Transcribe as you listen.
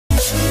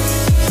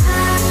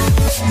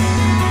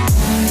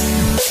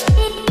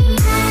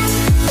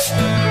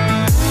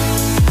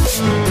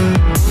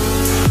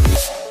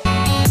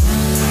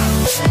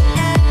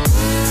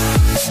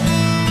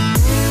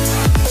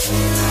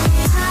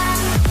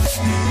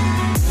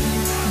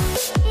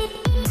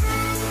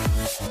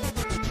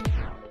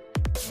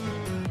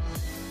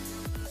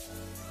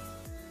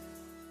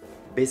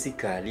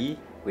basically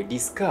we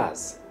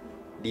discuss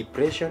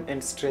depression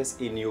and stress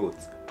in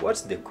youth.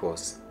 What's the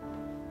cause?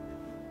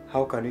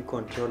 How can we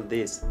control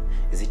this?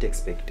 Is it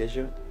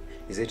expectation?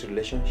 Is it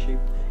relationship?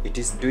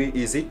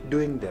 Is it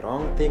doing the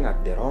wrong thing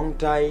at the wrong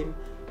time?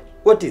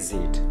 What is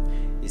it?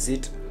 Is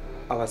it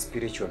our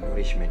spiritual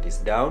nourishment is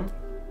down?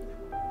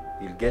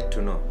 You'll get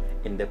to know.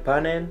 In the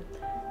panel,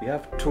 we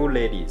have two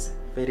ladies,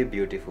 very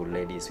beautiful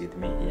ladies with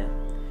me here.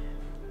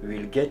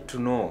 We'll get to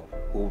know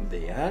whom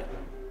they are,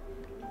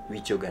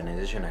 which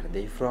organization are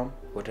they from,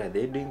 what are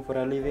they doing for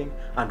a living,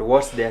 and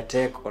what's their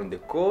take on the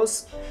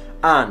cause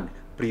and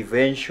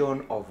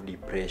prevention of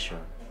depression.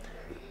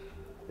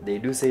 They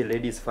do say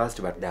ladies first,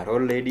 but they're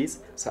all ladies,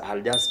 so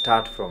I'll just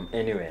start from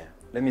anywhere.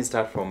 Let me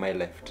start from my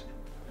left.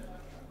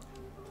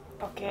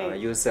 Okay.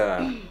 Use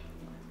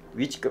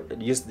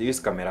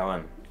camera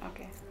one.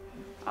 Okay.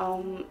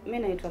 Mi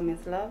naitwa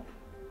Miss Love.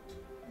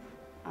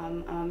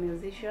 I'm a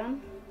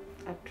musician,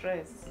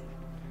 actress,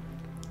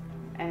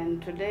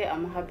 and today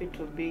I'm happy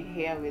to be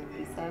here with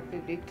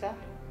Selfie Victor,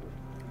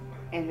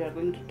 and we are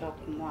going to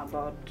talk more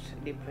about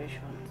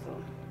depression.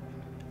 So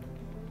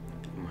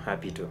I'm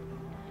happy to.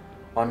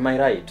 On my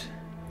right,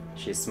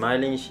 she's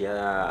smiling.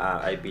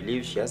 I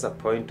believe she has a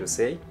point to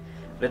say.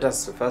 Let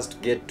us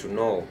first get to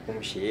know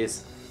whom she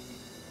is.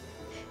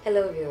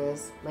 Hello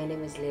viewers, my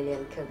name is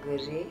Lilian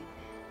Kaguri.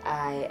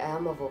 I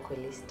am a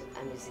vocalist,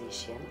 a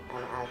musician,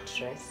 an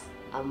actress,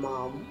 a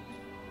mom.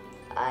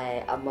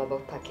 I'm a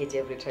package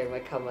every time I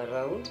come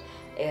around.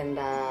 And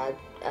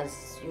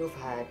as you've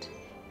heard,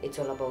 it's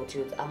all about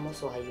youth. I'm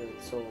also a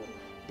youth, so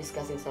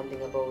discussing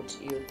something about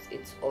youth,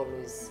 it's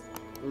always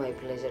my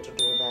pleasure to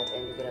do that,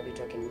 and we're going to be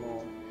talking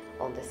more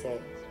on the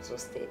set, so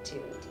stay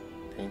tuned.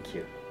 Thank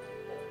you.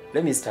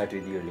 Let me start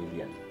with you,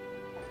 Lilian.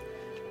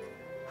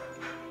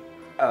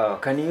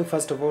 Can you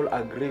first of all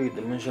agree with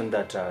the mention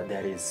that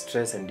there is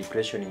stress and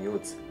depression in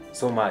youth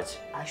so much?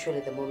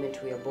 Actually, the moment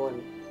we are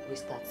born, we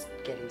start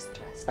getting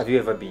stressed. Have you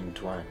ever been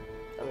to one?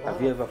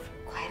 Have you ever?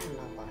 Quite a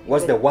number.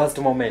 What's the worst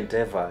moment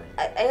ever?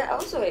 I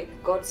also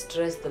got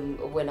stressed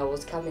when I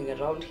was coming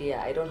around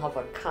here. I don't have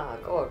a car.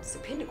 God,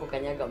 sipendi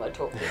kukanyaga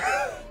matope.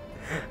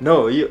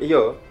 No,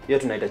 yo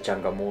tunaita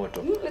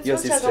changamoto. Yo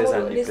si stress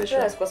and depression.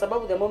 Stress kwa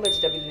sababu the moment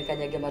itabidi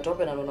nikanyage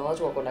matope na naona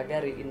watu wako na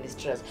gari in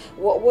stress.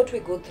 What we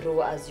go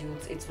through as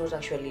youths, it's not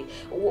actually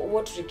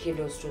what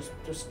rekindles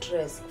to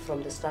stress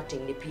from the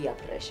starting ni peer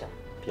pressure.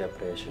 Peer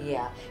pressure.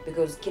 Yeah,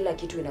 because kila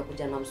kitu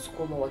inakuja na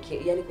msukumo wa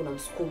yani kuna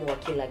msukumo wa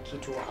kila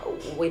kitu.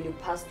 When you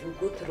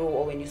go through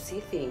or when you see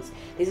things,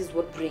 this is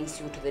what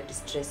brings you to the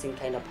distressing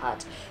kind of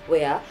part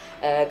where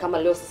kama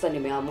leo sasa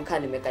nimeamka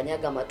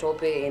nimekanyaga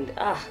matope and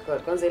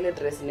God, kwanza ile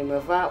dress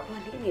nimevaa kwa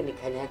nini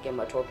nikanyage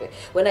matope.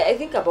 When I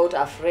think about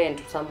a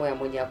friend somewhere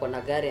mwenye ako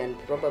na gari and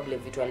probably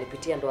vitu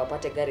alipitia ndo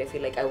apate gari, I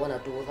feel like I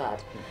want to do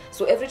that.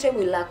 So every time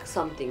we lack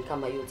something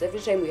kama youth,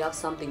 every time we have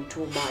something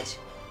too much,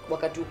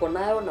 wakati uko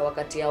nayo na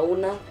wakati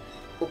hauna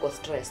uko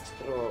stressed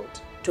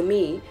throughout. To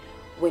me,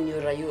 when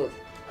you're a youth,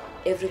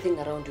 everything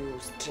around you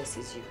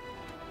stresses you.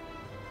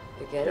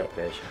 You get Peer it?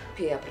 pressure.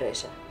 Peer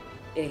pressure.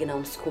 Ina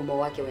msukumo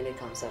wake when it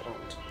comes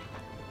around.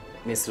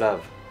 Miss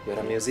Love, you're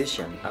a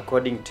musician.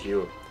 According to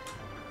you,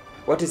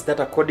 what is that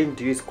according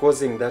to you is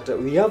causing that?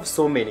 We have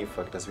so many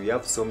factors, we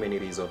have so many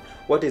reasons.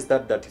 What is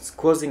that is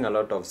causing a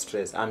lot of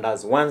stress and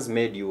has once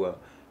made you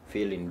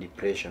feel in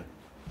depression?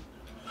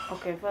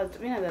 okay, first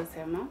mi naweza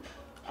sema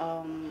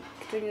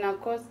kitu ina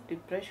cause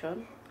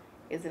depression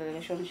is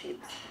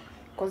relationships.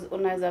 Because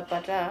unaweza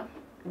pata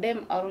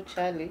dem au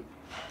chali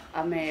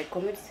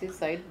commit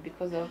suicide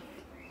because of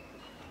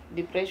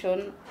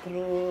depression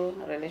through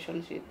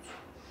relationships.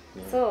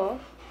 Yeah. So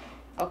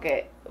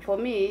okay, for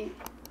me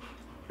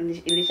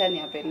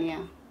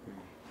ilishaniapenia,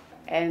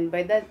 and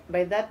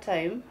by that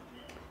time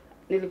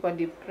nilikuwa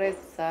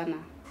depressed sana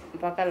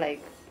mpaka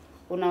like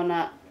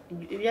unaona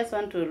you just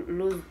want to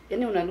lose,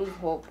 yani una lose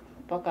hope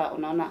mpaka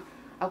unaona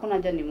hakuna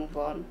haja ni move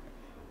on.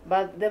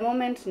 But the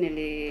moment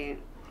nili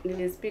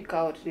speak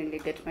out, nili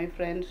get my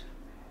friend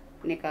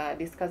nika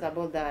discuss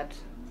about that,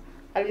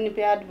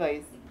 alinipea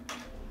advice,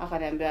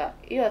 akaniambia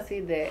you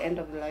see the end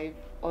of life,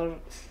 or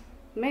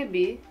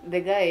maybe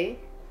the guy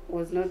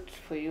was not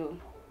for you,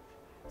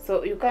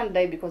 so you can't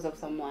die because of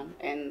someone,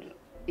 and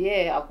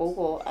ako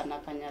huko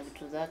anafanya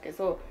vitu zake.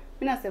 So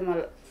mimi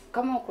nasema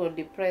kama uko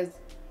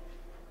depressed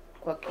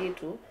kwa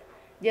kitu,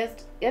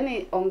 just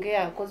yani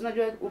ongea, because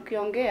unajua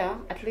ukiongea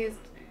at least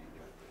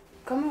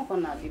kama uko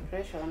na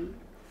depression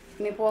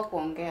ni poa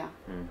kuongea.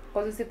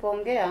 Because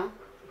usipoongea,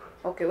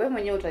 okay, wewe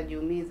mwenyewe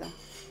utajiumiza.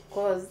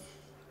 Because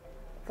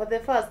for the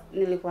first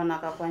nilikuwa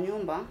nakaa kwa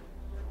nyumba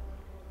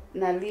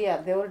nalia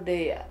the whole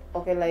day,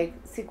 okay, like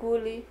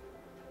sikuli.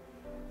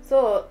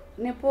 So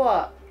ni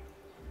poa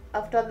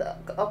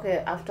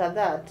after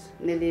that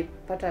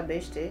nilipata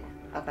beshte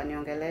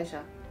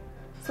akaniongelesha.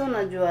 So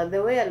unajua the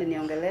way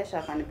aliniongelesha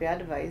akanipea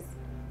advice,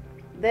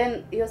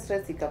 then hiyo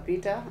stress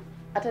ikapita,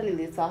 hata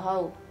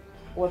nilisahau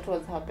what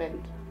was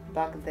happened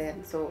back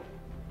then. So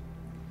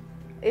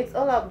it's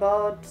all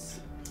about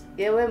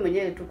wewe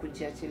mwenyewe tu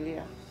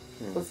kujiachilia.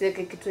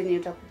 Usiweke kitu yenye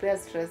itakupea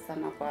stress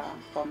sana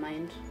kwa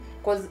mind.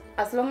 Because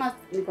as long as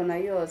niko na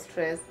hiyo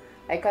stress,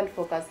 I can't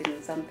focus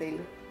in something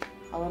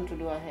I want to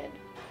do ahead.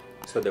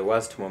 So the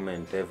worst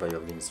moment ever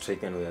you've been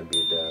stricken with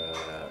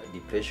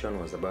depression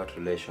was about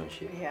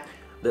relationship. Yeah.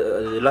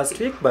 The last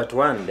week, but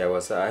one,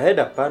 I had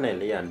a panel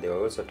here and they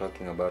were also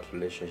talking about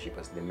relationship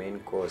as the main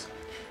cause.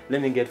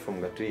 Let me get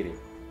from Gatwiri.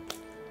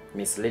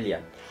 Miss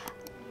Lilian.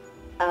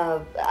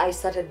 I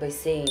started by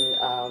saying,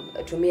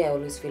 to me, I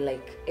always feel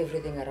like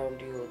everything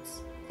around you,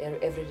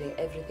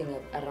 everything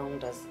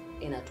around us,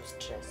 to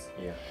stress.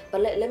 Yeah.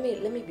 But let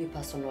me be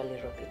personal a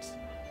little bit.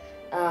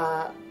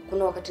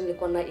 Kuna wakati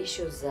nilikuwa na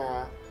issues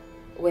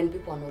when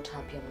people are not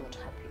happy, I'm not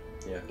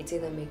happy. Yeah. It's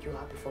either make you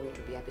happy for me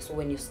to be happy. So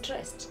when you're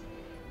stressed,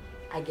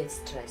 I get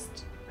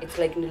stressed. It's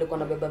like nilikuwa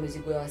nabeba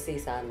mizigo ya wasee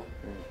sana.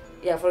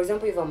 Yeah, for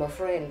example, if I'm a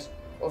friend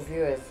of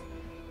yours,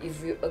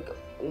 if you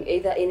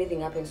either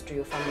anything happens to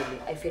your family,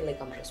 I feel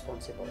like I'm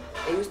responsible.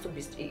 I used to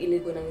be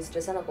ilikuwa na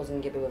stress sana kwa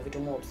sababu ningebeba vitu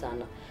mob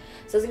sana.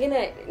 Sasa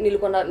zingine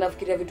nilikuwa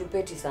nafikiria vitu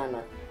petty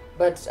sana.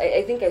 But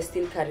I think I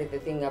still carry the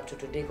thing up to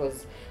today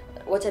because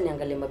wacha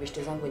niangalie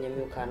mabishte zangu wenye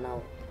mimi ukaa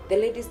nao. The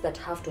ladies that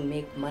have to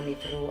make money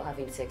through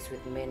having sex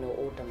with men or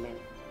older men,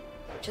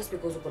 just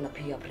because uko na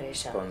peer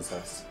pressure.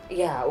 Sponsors.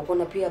 Yeah, uko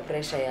na peer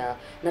pressure ya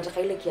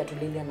nataka ile kiatu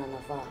Lilian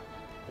anavaa.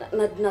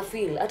 Na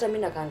feel hata mimi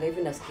nakaanga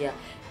hivi nasikia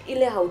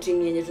ile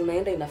outing yenye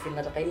tunaenda ina feel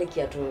nataka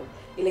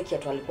ile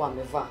kiatu alikuwa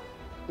amevaa.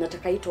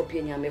 Nataka hii top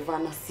yenye amevaa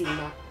na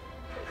sina.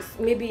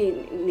 Maybe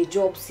ni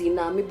job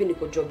sina, maybe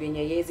niko job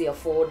yenye yezi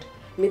afford,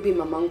 maybe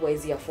mamangu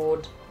hawezi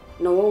afford.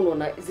 Na wao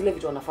unaona zile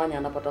vitu wanafanya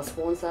anapata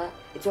sponsor.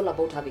 It's all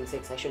about having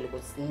sex actually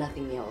because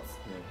nothing else.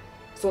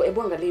 So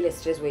ebu angalia ile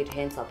stress weight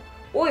hands up.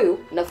 Huyu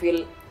na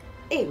feel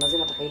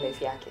mazina nataka ile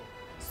life yake.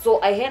 So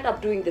I end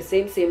up doing the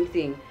same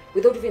thing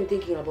without even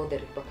thinking about the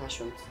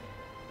repercussions.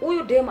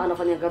 Huyu dem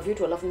anafanya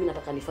vitu alafu mimi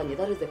nataka nifanye.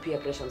 That is the peer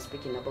pressure I'm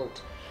speaking about.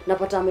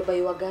 Napata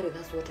amebaiwa gari,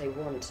 that's what I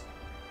want.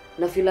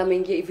 Na feel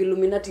ameingia, if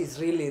Illuminati is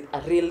really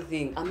a real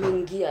thing,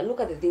 ameingia.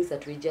 Look at the things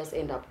that we just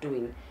end up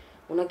doing.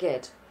 Una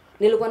get?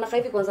 Nilikuwa na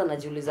hivi kwanza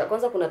najiuliza.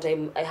 Kwanza kuna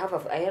time I have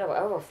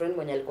a friend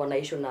mwenye alikuwa na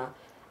issue na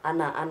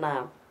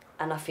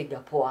ana figure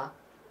poa.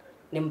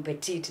 Ni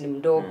mpetite, ni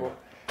mdogo.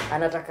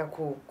 Anataka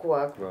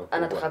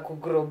anataka ku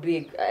grow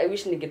big. I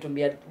wish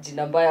ningetumia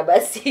jina mbaya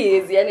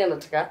basi. Yani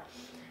anataka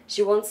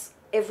she wants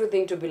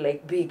everything to be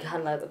like big.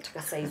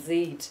 Anataka size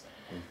 8.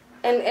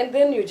 And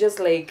then you just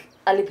like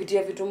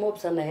alipitia vitu mob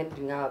sana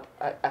ending up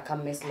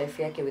akamess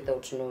life yake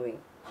without knowing.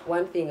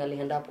 One thing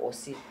aliend up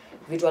OC.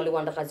 Vitu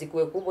aliwanda kazi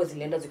kuwe kubwa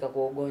zilienda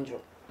zikakuwa ugonjwa.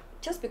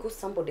 Just because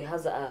somebody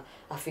has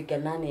a figure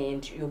nane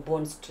and you're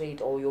born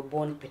straight or you're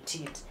born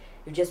petite,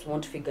 you just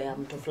want figure ya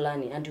mtu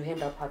fulani and you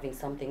end up having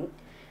something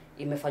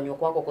imefanywa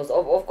kwako because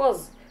of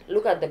course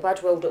look at the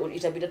part where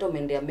itabidi hata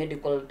umeendea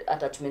medical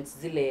attachments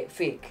zile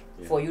fake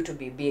for you to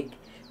be big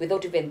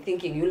without even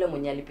thinking yule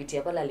mwenye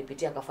alipitia pale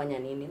alipitia akafanya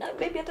nini na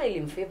maybe hata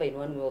ilimfavor in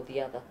one way or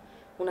the other.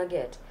 Una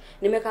get?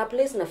 Nimekaa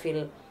place na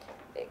feel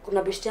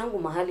kuna bishti yangu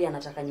mahali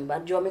anataka nyumba.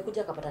 Ndio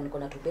amekuja akapata niko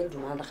na 2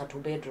 bedroom, anataka 2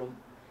 bedroom.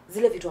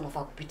 Zile vitu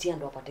anafaa kupitia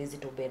ndo apate hizi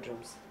 2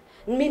 bedrooms.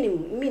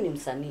 Mimi ni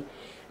msanii.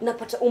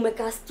 Napata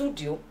umekaa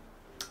studio,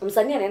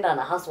 msanii anaenda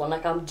na hustle,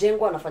 anakaa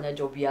mjengo, anafanya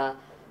job ya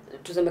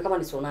tuseme kama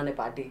ni 8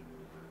 per day.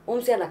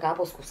 Umsi anakaa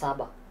hapo siku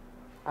 7.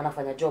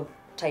 Anafanya job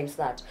times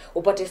that.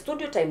 Upate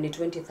studio time ni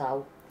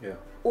 20,000. Yeah.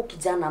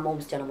 Ukijana ama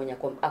msichana mwenye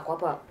ako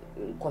hapa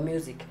kwa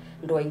music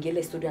ndo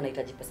aingie studio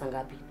anahitaji pesa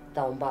ngapi?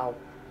 1,000.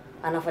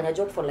 Anafanya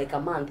job for like a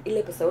month,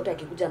 ile pesa yote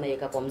akikuja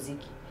anaiweka kwa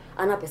muziki.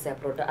 Ana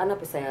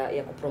pesa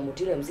ya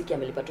kupromote ile muziki,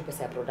 amelipa tu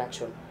pesa ya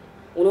production.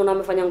 Unaona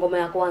amefanya ngoma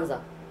ya kwanza.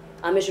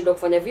 Ameshindwa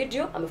kufanya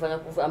video,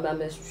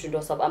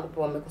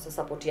 ameshindwa amekosa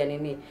support ya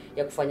nini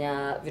ya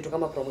kufanya vitu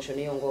kama promotion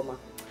hiyo ngoma.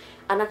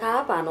 Anakaa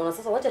hapa anaona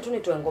sasa wacha tu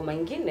nitoe ngoma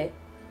nyingine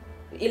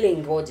ile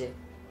ngoje.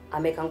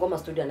 Ameka ngoma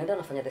studio anaenda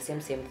anafanya the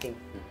same thing.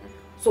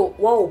 So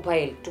wao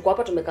pile tuko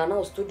hapa tumekaa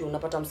nao studio,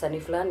 unapata msanii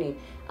fulani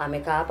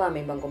amekaa hapa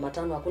ameimba ngoma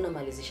 5 hakuna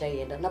mali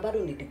zishaienda na bado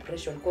ni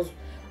depression because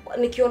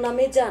nikiona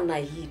Meja na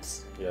hit.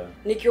 Yeah.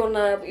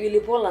 Nikiona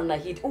Yulipola na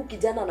hit,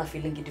 kijana ana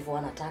feeling ndivyo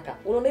anataka.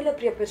 Unaona ile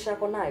peer pressure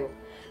yako nayo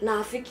na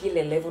afiki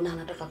ile level na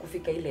anataka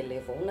kufika ile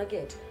level. Una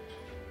get?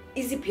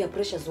 Easy peer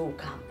pressure zo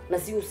come na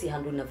si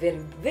usihandle na very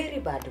very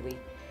bad way.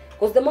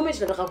 Because the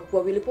moment nataka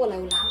kukua Yulipola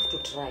I will have to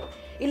try.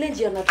 Ile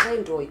njia na try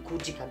ndo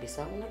ikuji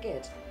kabisa. Una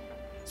get?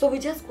 So we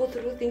just go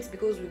through things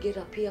because we get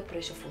a peer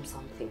pressure from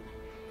something.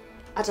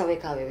 Hata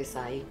weka wewe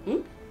sahi,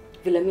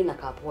 vile mimi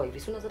nakaa poa hivi,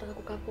 si unataka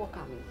kukaa poa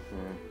kama mimi.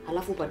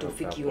 Alafu upate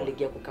ufiki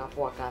ulegea kukaa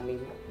poa kama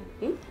mimi.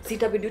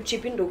 Sitabidi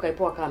uchipi ndo ukae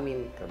poa kama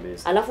mimi.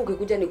 Kabisa. Alafu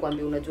ukikuja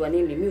nikwambie unajua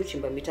nini, mimi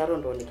uchimba mitaro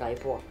ndo nikae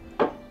poa.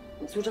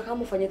 Si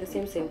utakama ufanye the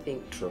same thing.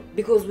 True.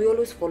 Because we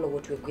always follow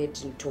what we're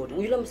getting told.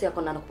 Yule mse yako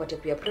anakupatia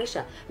peer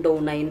pressure ndo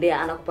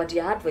unaendea,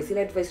 anakupatia advice,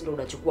 ile advice ndo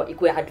unachukua.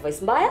 Ikuwe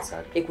advice mbaya,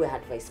 ikuwe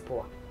advice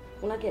poa.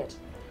 Una get?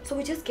 So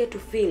we just get to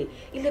feel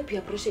ile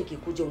peer pressure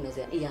ikikuja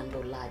unaweza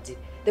iandolaje.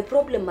 The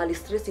problem mali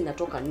stress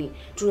inatoka ni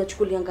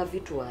tunachukulianga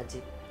vitu aje.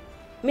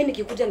 Mimi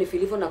nikikuja ni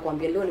feel hivyo na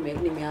kuambia leo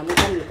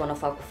nimeamka nilikuwa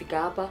nafaa kufika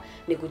hapa,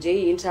 nikuje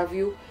hii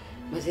interview,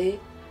 mzee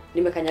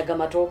nimekanyaga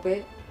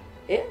matope,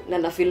 na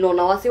na feel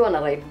naona wasi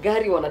wana ride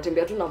gari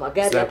wanatembea tu na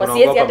magari hapa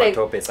siwezi hata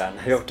matope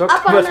sana.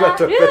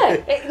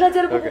 Matope.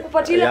 Najaribu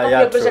kukupatia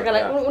kwa pressure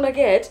kana una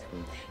get.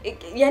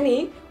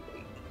 Yani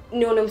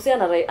nione msee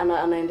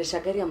anaendesha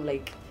gari I'm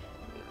like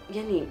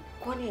yani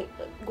kwani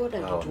God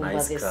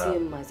angetuumba the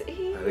same as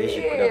I wish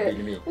it could have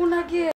been me. Una get